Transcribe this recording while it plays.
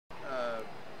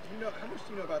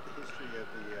do you know about the history of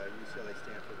the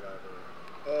UCLA-Stanford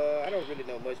rivalry? I don't really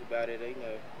know much about it. You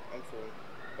know, I'm from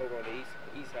over on the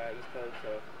east side, East Coast,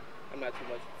 so I'm not too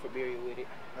much familiar with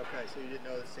it. Okay, so you didn't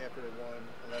know that Stanford had won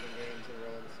 11 games in a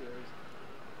row in the series?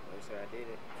 No, sir, I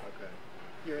didn't. Okay.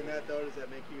 Hearing that though, does that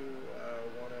make you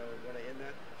want to end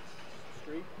that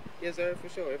streak? Yes, sir, for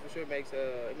sure. It for sure makes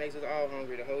it makes us all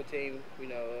hungry. The whole team,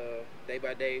 you know, day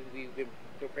by day, we've been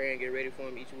preparing, get ready for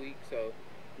them each week. So,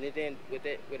 and then with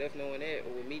us knowing that,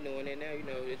 or with me knowing that now, you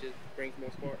know, it just brings more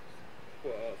sparks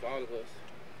for all of us.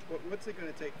 What's it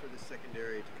going to take for the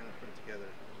secondary to kind of put it together?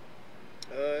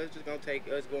 It's just gonna take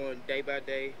us going day by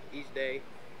day, each day,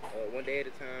 one day at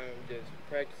a time, just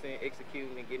practicing,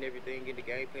 executing, and getting getting the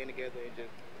game plan together, and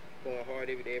just going hard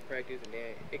every day at practice, and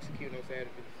then executing on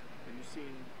Saturdays. Have you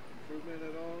seen improvement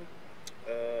at all?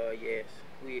 Yes,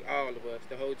 all of us,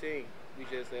 the whole team.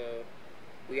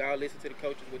 We all listen to the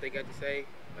coaches, what they got to say.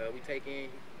 We take in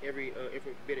every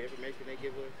bit of information they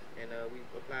give us, and we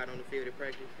apply it on the field at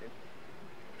practice, and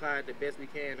apply it the best we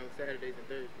can on Saturdays and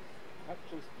Thursdays. How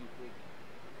close do you think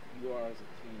you are as a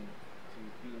team to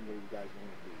being where you guys want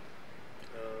to be?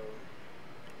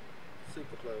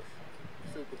 Super close.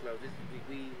 Super close.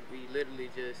 We literally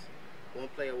just one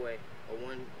play away, or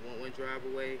one drive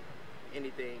away,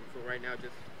 anything for right now,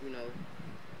 just, you know,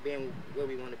 being where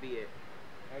we want to be at.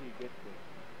 How do you get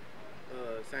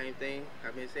there? Same thing.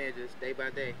 I've been saying, just day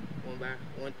by day,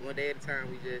 one day at a time.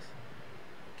 We just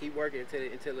keep working until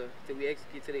we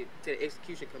execute, till the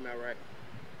execution come out right.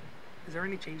 Is there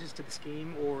any changes to the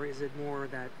scheme, or is it more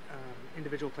that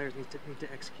individual players need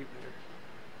to execute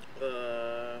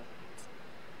better?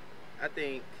 I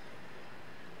think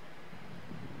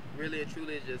really and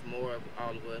truly it's just more of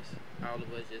all of us. All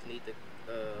of us just need to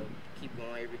keep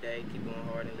going every day, keep going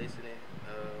hard and listening,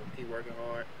 keep working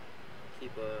hard,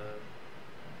 keep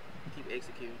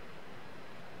executing.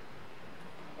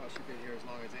 You've been here as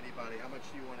long as anybody. How much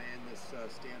do you want to end this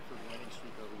Stanford winning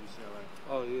streak over UCLA?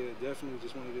 Oh yeah, definitely.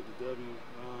 Just want to get the W.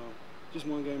 Just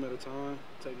one game at a time,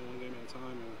 taking one game at a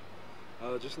time,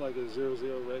 and just like a 0-0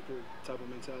 record type of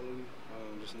mentality.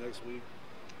 Just next week.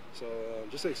 So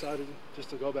just excited just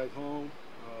to go back home,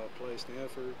 play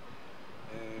Stanford,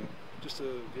 and just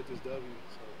to get this W.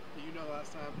 So. Do you know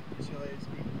last time UCLA has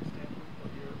beaten Stanford?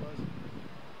 What year it was?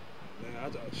 Man,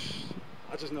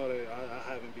 I just know that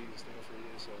I haven't beaten Stanford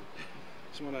yet, so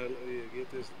just want to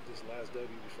get this last W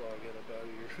before I get up out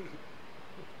of here.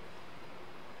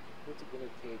 What's it going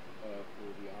to take for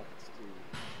the offense to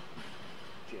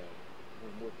gel on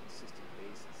a more consistent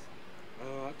basis?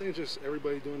 I think just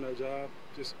everybody doing their job,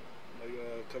 just like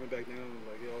coming back down,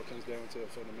 like it all comes down to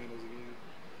fundamentals again.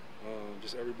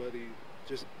 Just everybody,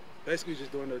 just basically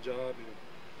just doing their job and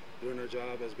doing their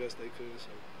job as best they could. So.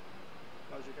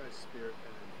 How's your guys' spirit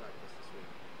been in practice this week?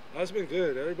 It's been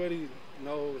good. Everybody,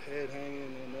 no head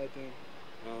hanging and nothing.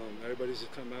 Everybody's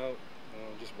just come out,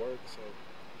 just work.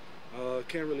 So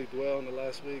can't really dwell on the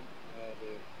last week,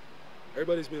 but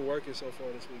everybody's been working so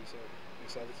far this week. So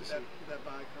excited to see. Did that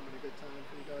bye come at a good time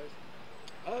for you guys?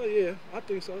 Yeah, I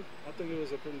think so. I think it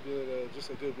was a pretty good, just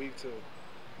a good week to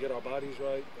get our bodies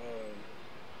right,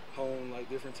 hone like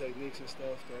different techniques and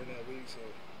stuff during that week. So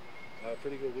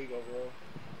pretty good week overall.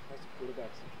 How's the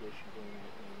quarterback situation going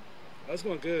right now? That's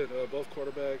going good. Both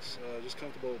quarterbacks, just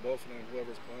comfortable with both of them,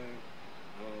 whoever's playing.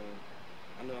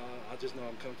 I just know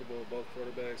I'm comfortable with both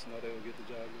quarterbacks. Know they will get the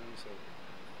job done. So.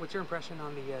 What's your impression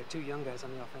on the two young guys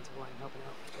on the offensive line helping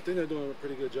out? I think they're doing a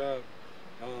pretty good job.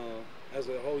 As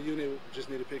a whole unit, we just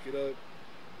need to pick it up.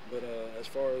 But as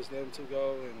far as them two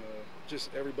go, and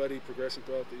just everybody progressing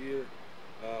throughout the year,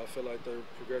 I feel like they're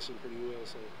progressing pretty well.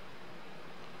 So.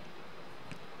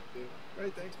 Yeah.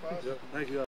 Great, thanks, Bob. Yeah, thank you.